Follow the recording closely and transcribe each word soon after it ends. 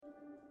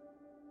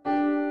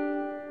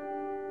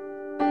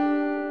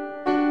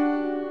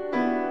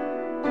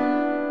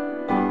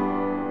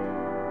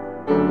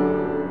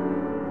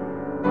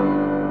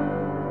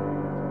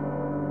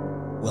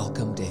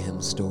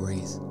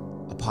Stories,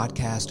 a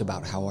podcast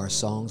about how our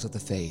songs of the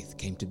faith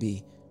came to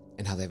be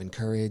and how they've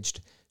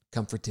encouraged,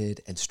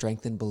 comforted, and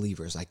strengthened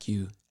believers like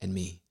you and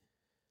me.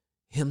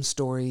 Hymn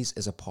Stories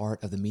is a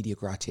part of the Media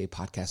Gratiae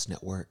Podcast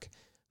Network.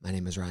 My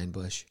name is Ryan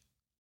Bush.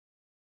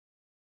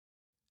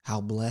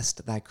 How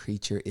Blessed Thy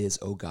Creature Is,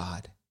 O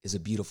God, is a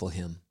beautiful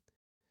hymn.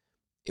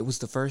 It was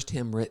the first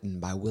hymn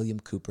written by William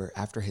Cowper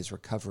after his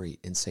recovery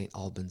in St.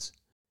 Albans.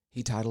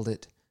 He titled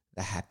it,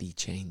 The Happy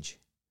Change.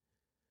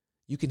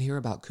 You can hear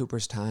about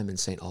Cowper's time in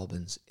St.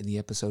 Albans in the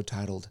episode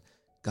titled,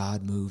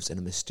 God Moves in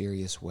a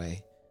Mysterious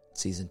Way,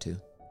 Season 2.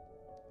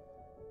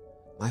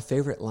 My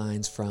favorite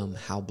lines from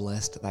How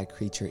Blessed Thy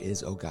Creature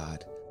Is, O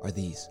God, are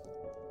these.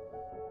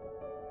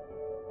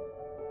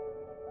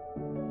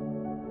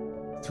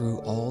 Through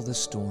all the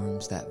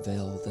storms that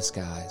veil the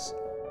skies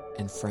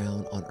and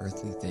frown on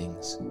earthly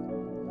things,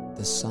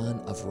 the Sun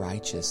of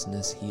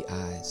Righteousness he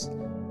eyes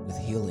with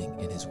healing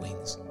in his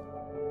wings.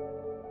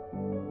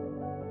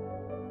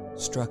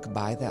 Struck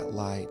by that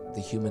light,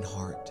 the human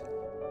heart,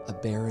 a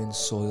barren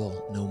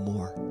soil no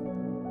more,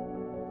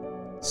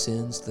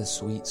 sends the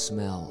sweet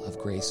smell of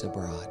grace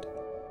abroad,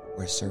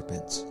 where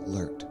serpents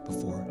lurked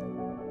before.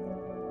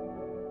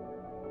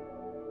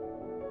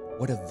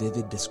 What a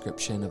vivid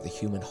description of the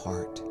human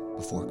heart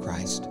before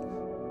Christ,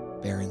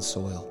 barren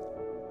soil,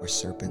 where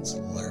serpents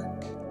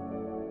lurk.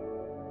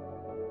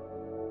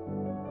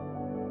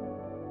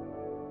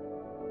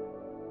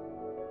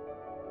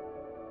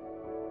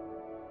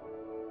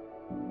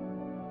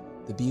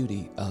 The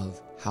beauty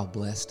of How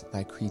Blessed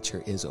Thy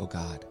Creature Is, O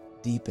God,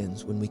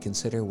 deepens when we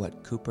consider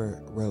what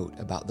Cowper wrote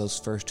about those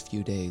first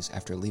few days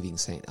after leaving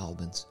St.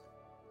 Albans.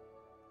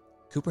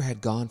 Cowper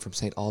had gone from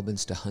St.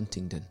 Albans to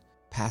Huntingdon,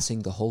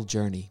 passing the whole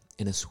journey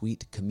in a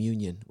sweet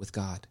communion with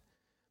God.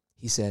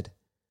 He said,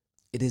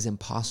 "It is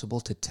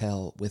impossible to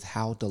tell with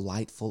how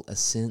delightful a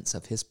sense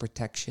of His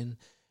protection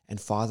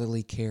and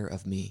fatherly care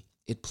of me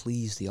it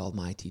pleased the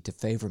Almighty to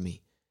favor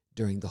me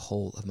during the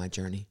whole of my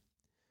journey."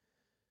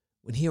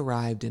 When he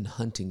arrived in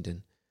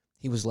Huntingdon,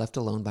 he was left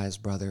alone by his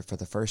brother for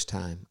the first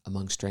time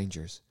among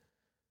strangers.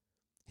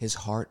 His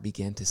heart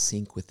began to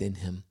sink within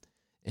him,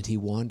 and he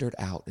wandered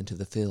out into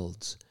the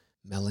fields,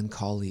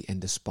 melancholy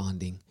and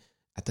desponding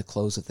at the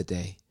close of the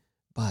day,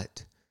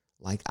 but,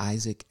 like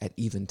Isaac at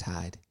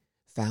eventide,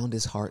 found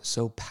his heart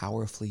so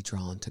powerfully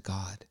drawn to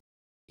God.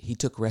 He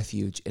took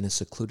refuge in a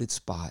secluded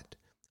spot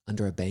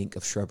under a bank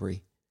of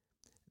shrubbery.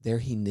 There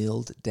he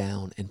kneeled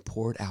down and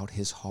poured out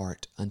his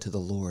heart unto the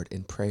Lord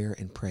in prayer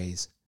and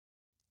praise.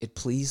 It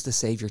pleased the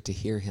Savior to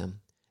hear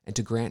him and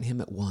to grant him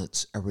at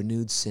once a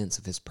renewed sense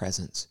of his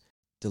presence,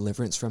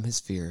 deliverance from his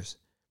fears,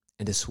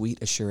 and a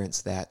sweet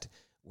assurance that,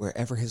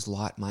 wherever his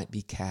lot might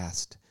be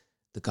cast,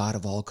 the God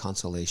of all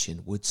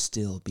consolation would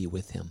still be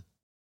with him.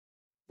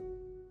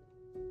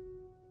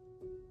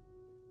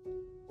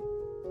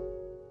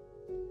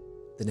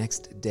 The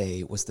next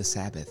day was the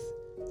Sabbath,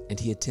 and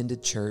he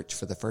attended church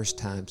for the first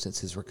time since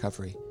his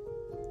recovery.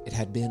 It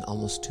had been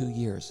almost 2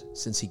 years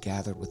since he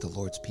gathered with the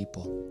Lord's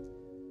people.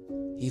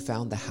 He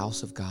found the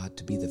house of God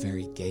to be the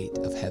very gate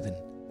of heaven.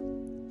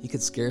 He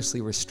could scarcely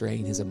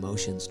restrain his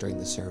emotions during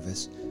the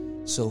service,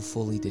 so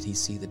fully did he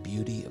see the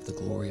beauty of the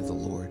glory of the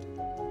Lord.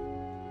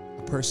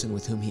 A person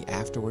with whom he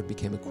afterward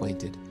became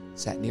acquainted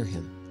sat near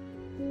him,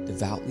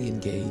 devoutly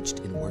engaged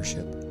in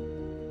worship,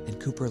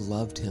 and Cowper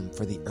loved him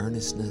for the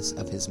earnestness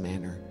of his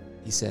manner.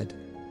 He said,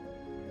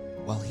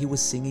 "While he was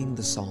singing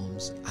the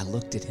psalms, I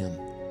looked at him,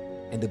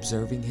 and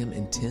observing him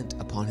intent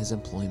upon his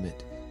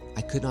employment,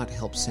 I could not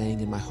help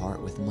saying in my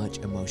heart with much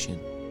emotion,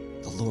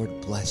 'The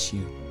Lord bless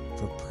you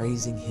for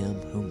praising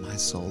him whom my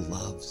soul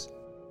loves.'"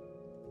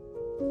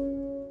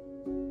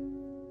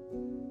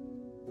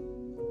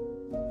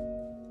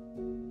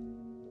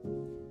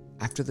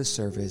 After the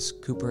service,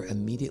 Cowper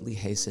immediately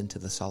hastened to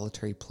the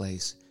solitary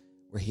place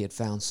where he had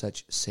found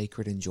such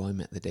sacred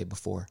enjoyment the day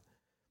before.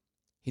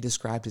 He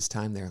described his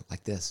time there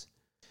like this: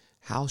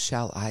 "How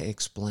shall I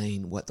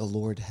explain what the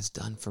Lord has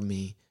done for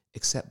me,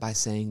 except by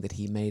saying that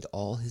he made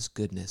all his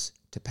goodness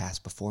to pass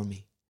before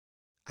me?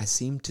 I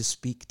seemed to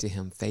speak to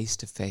him face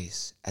to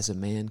face, as a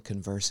man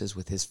converses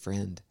with his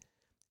friend,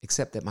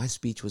 except that my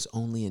speech was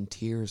only in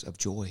tears of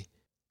joy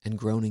and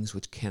groanings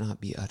which cannot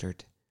be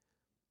uttered.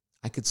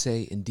 I could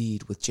say,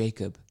 indeed, with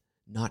Jacob,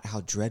 not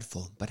how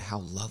dreadful, but how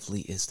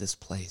lovely is this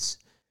place.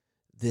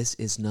 This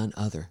is none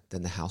other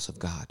than the house of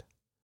God."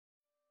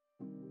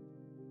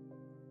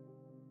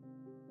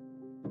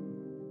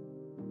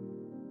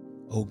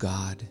 O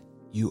God,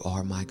 you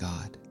are my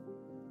God.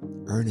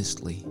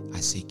 Earnestly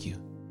I seek you.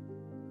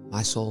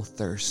 My soul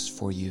thirsts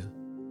for you.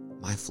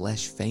 My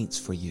flesh faints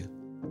for you,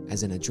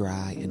 as in a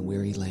dry and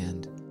weary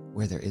land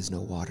where there is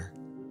no water.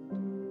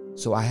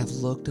 So I have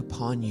looked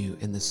upon you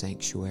in the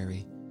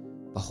sanctuary,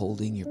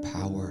 beholding your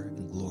power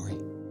and glory.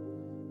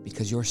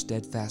 Because your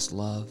steadfast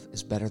love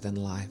is better than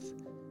life,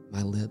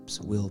 my lips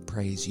will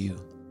praise you.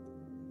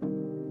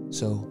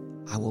 So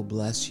I will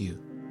bless you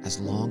as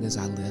long as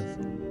I live.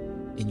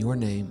 In your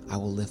name I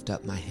will lift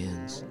up my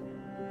hands.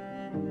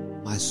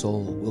 My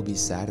soul will be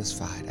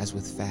satisfied as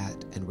with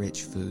fat and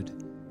rich food,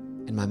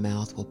 and my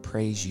mouth will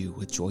praise you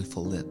with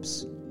joyful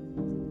lips.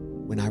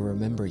 When I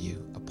remember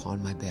you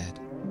upon my bed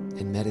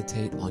and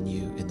meditate on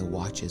you in the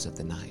watches of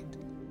the night.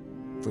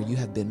 For you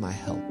have been my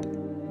help,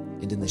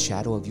 and in the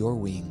shadow of your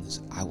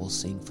wings I will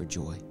sing for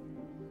joy.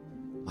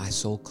 My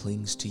soul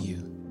clings to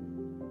you.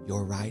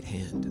 Your right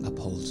hand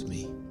upholds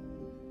me.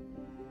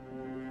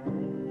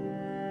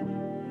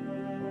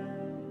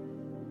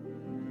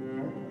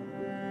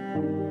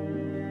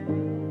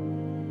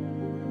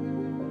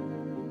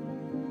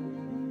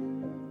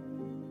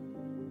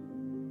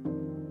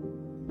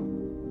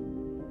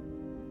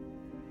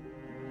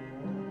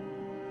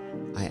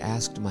 I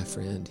asked my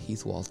friend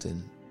Heath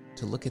Walton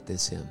to look at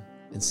this hymn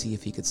and see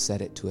if he could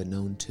set it to a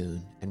known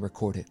tune and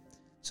record it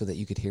so that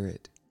you could hear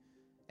it,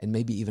 and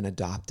maybe even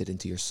adopt it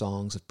into your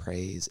songs of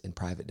praise and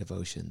private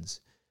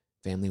devotions,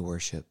 family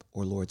worship,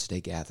 or Lord's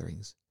Day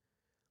gatherings.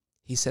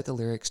 He set the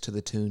lyrics to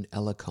the tune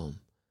Ellacombe.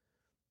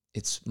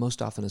 It's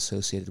most often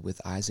associated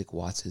with Isaac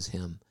Watts'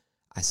 hymn,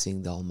 I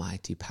Sing the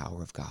Almighty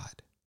Power of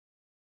God.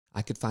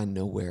 I could find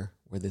nowhere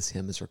where this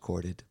hymn is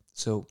recorded,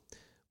 so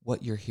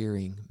what you're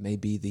hearing may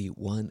be the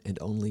one and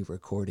only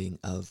recording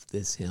of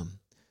this hymn.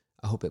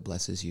 I hope it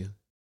blesses you.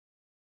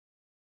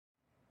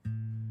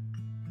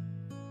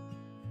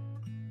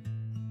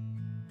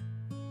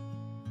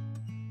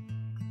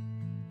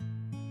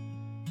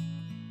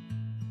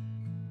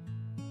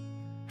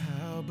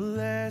 How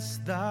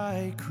blessed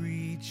thy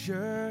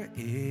creature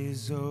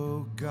is,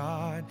 O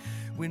God,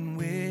 when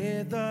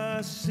with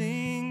a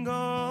single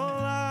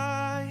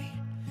eye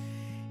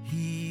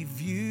he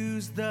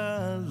views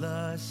the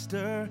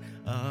luster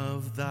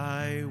of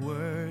thy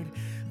word,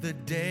 the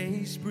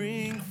day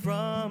spring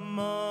from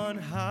on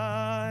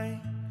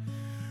high.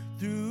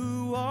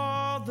 Through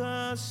all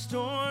the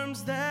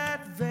storms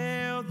that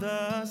veil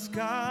the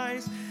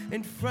skies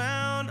and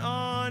frown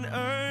on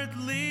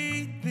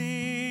earthly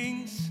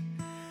things,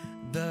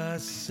 the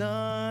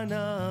Son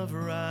of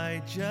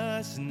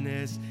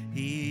Righteousness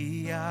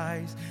he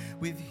eyes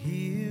with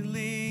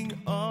healing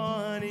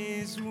on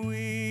his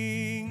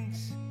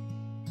wings.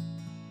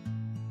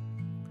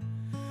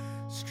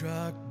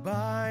 Struck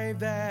by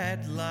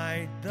that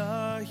light,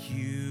 the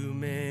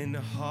human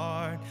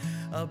heart,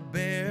 a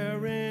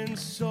barren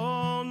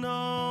soul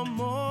no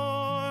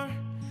more,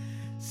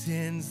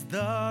 sends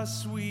the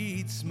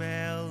sweet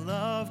smell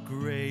of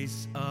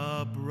grace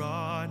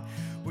abroad,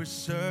 where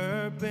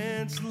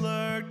serpents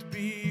lurked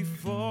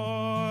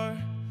before.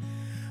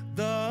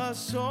 The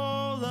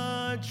soul,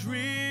 a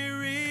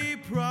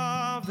dreary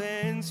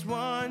province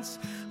once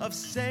of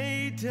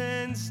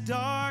Satan's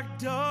dark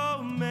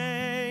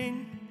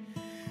domain,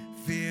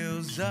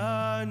 feels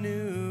a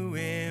new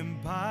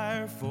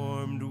empire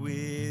formed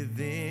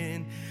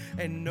within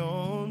and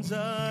owns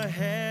a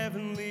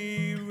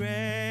heavenly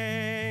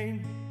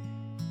reign.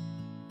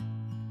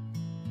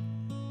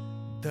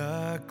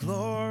 The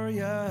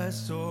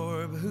glorious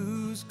orb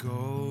whose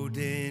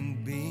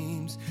golden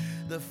beams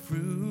the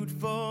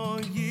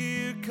fruitful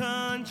year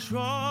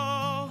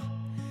control,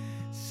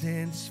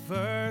 since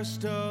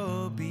first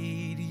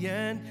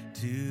obedient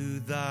to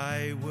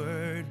thy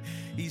word,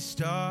 he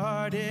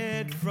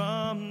started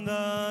from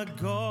the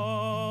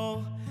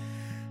goal,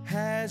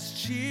 has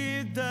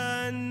cheered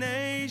the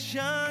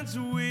nations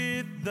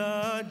with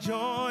the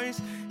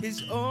joys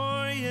his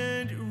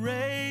orient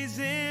rays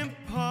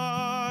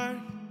impart.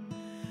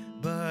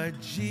 But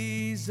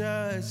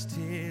Jesus,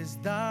 'tis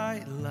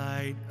thy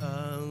light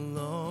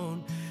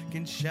alone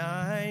can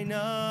shine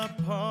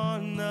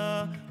upon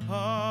the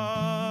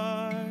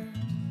heart.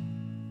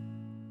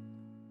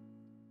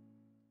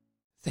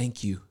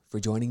 Thank you for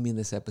joining me in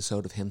this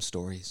episode of Hymn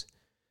Stories.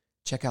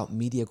 Check out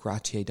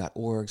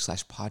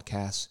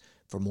mediagratiae.org/podcasts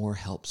for more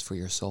helps for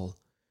your soul.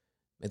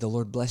 May the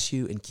Lord bless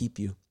you and keep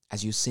you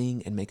as you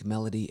sing and make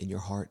melody in your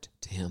heart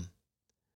to Him.